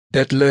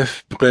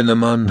Detlef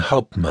Brennemann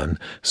Hauptmann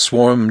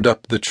swarmed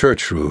up the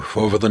church roof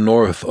over the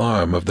north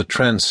arm of the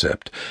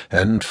transept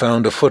and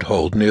found a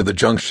foothold near the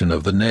junction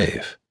of the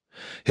nave.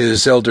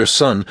 His elder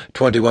son,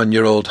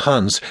 21-year-old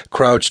Hans,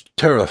 crouched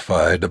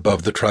terrified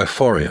above the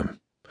triforium.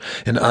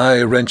 An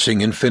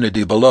eye-wrenching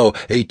infinity below,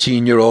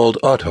 18-year-old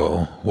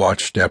Otto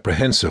watched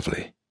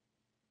apprehensively.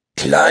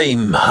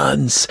 "Climb,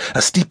 Hans, a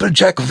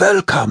steeplejack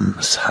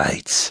welcomes,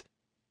 heights."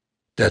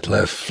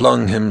 Detlef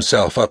flung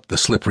himself up the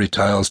slippery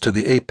tiles to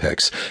the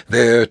apex,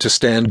 there to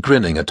stand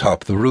grinning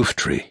atop the roof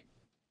tree.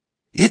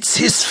 "It's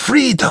his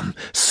freedom!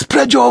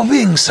 Spread your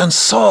wings and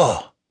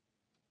soar!"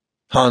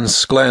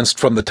 Hans glanced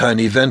from the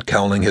tiny vent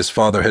cowling his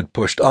father had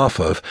pushed off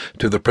of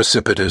to the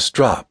precipitous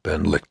drop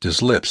and licked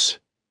his lips.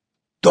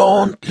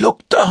 "Don't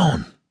look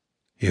down,"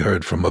 he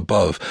heard from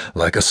above,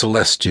 like a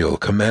celestial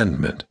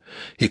commandment.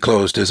 He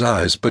closed his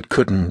eyes, but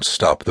couldn't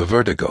stop the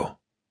vertigo.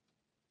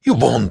 "You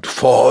won't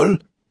fall,"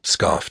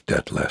 scoffed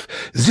Detlef.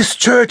 "This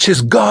church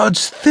is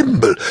God's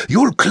thimble.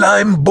 You'll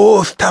climb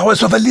both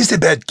towers of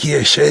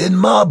Elisabethkirche in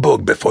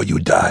Marburg before you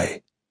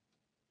die."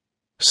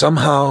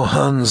 Somehow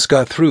Hans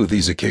got through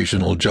these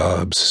occasional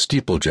jobs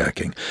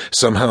steeplejacking,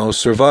 somehow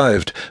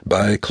survived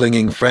by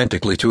clinging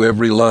frantically to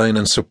every line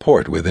and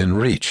support within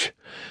reach.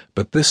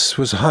 But this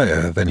was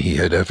higher than he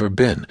had ever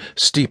been,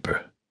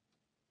 steeper.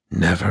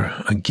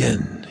 Never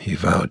again, he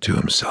vowed to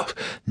himself.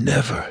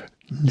 Never,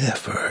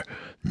 never,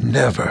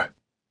 never.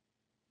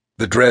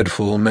 The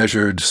dreadful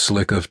measured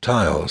slick of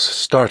tiles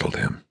startled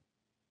him.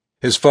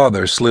 His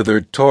father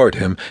slithered toward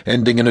him,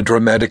 ending in a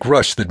dramatic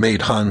rush that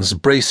made Hans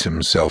brace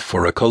himself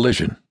for a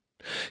collision.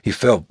 He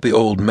felt the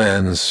old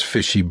man's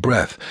fishy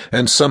breath,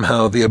 and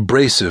somehow the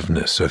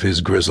abrasiveness of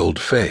his grizzled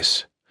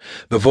face.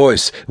 The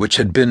voice, which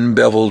had been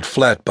beveled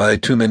flat by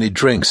too many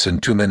drinks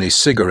and too many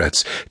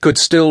cigarettes, could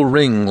still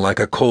ring like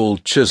a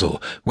cold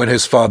chisel when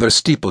his father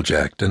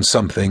steeplejacked and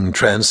something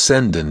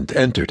transcendent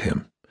entered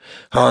him.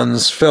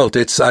 Hans felt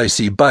its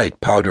icy bite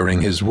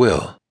powdering his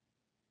will.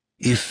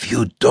 "If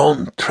you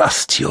don't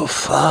trust your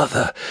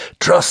father,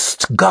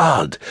 trust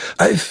God.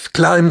 I've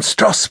climbed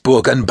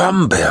Strasbourg and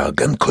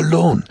Bamberg and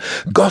Cologne.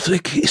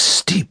 Gothic is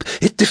steep.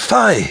 It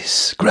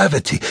defies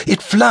gravity.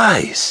 It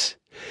flies.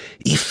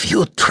 If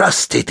you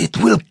trust it, it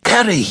will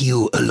carry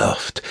you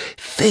aloft.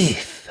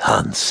 Faith,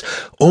 Hans.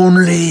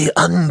 Only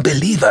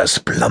unbelievers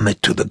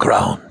plummet to the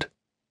ground."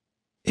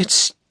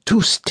 "It's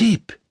too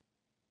steep."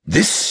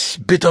 "This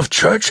bit of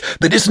church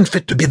that isn't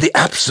fit to be the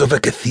apse of a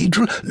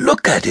cathedral,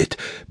 look at it,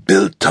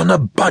 built on a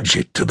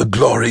budget to the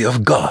glory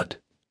of God.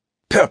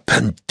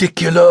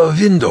 Perpendicular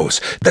windows,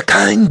 the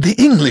kind the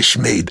English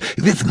made,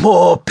 with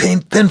more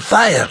paint than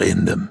fire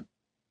in them."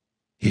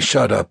 He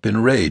shut up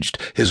enraged,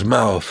 his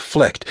mouth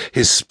flecked,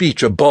 his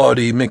speech a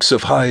bawdy mix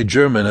of High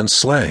German and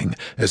slang,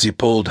 as he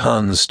pulled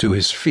Hans to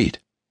his feet.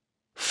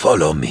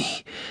 "Follow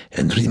me,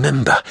 and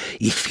remember,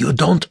 if you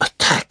don't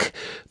attack,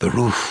 the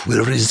roof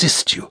will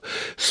resist you.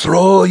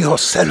 Throw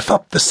yourself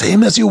up the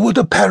same as you would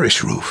a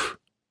parish roof."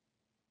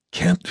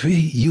 "Can't we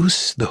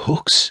use the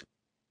hooks?"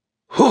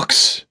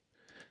 "Hooks?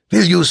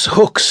 We'll use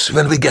hooks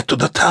when we get to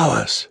the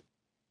towers."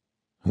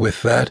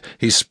 With that,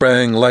 he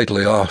sprang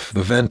lightly off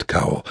the vent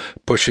cowl,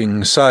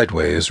 pushing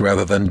sideways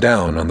rather than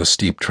down on the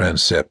steep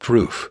transept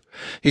roof.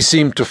 He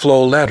seemed to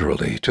flow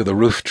laterally to the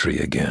roof tree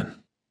again.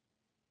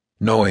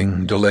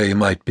 Knowing delay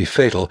might be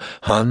fatal,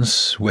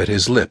 Hans wet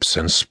his lips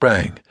and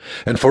sprang,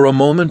 and for a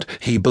moment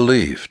he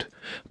believed.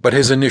 But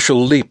his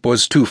initial leap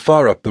was too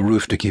far up the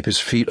roof to keep his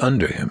feet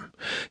under him.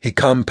 He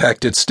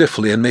compacted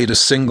stiffly and made a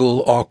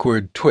single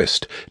awkward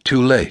twist,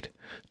 too late,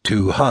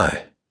 too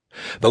high.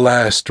 The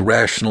last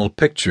rational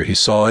picture he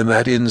saw in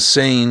that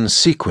insane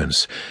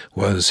sequence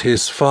was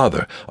his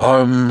father,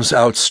 arms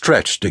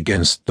outstretched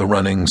against the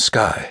running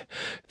sky.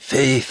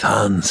 "Faith,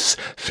 Hans,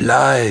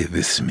 fly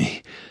with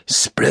me.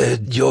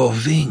 Spread your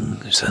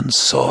wings and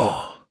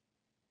soar."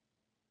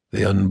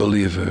 The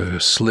unbeliever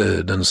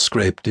slid and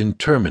scraped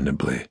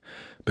interminably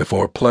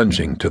before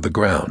plunging to the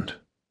ground.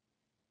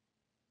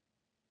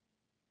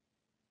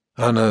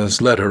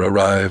 Anna's letter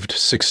arrived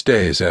 6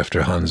 days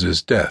after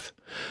Hans's death.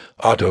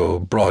 Otto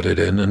brought it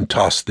in and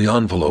tossed the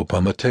envelope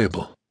on the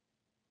table.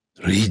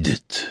 "Read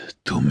it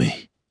to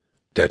me,"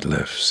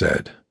 Detlef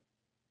said.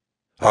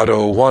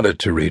 Otto wanted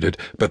to read it,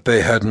 but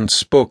they hadn't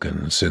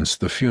spoken since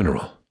the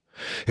funeral.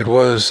 It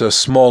was a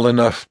small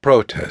enough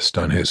protest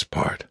on his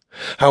part.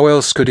 How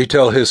else could he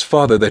tell his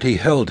father that he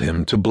held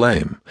him to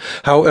blame?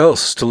 How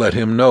else to let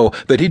him know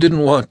that he didn't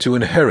want to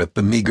inherit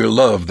the meager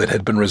love that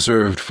had been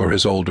reserved for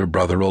his older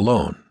brother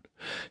alone?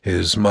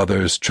 His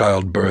mother's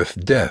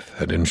childbirth death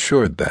had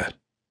ensured that.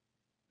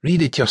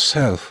 "Read it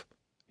yourself,"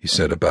 he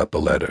said about the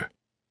letter.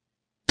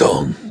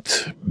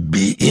 "Don't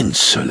be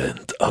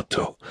insolent,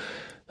 Otto.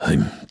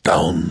 I'm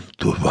down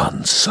to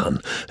one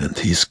son, and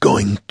he's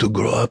going to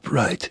grow up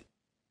right."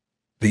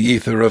 The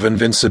ether of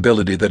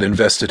invincibility that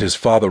invested his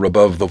father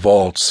above the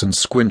vaults and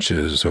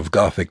squinches of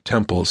Gothic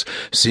temples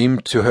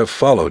seemed to have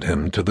followed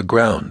him to the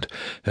ground,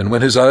 and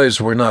when his eyes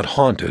were not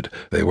haunted,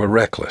 they were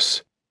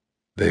reckless.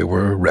 They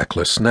were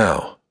reckless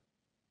now.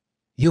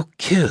 "You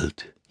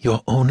killed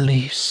your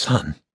only son."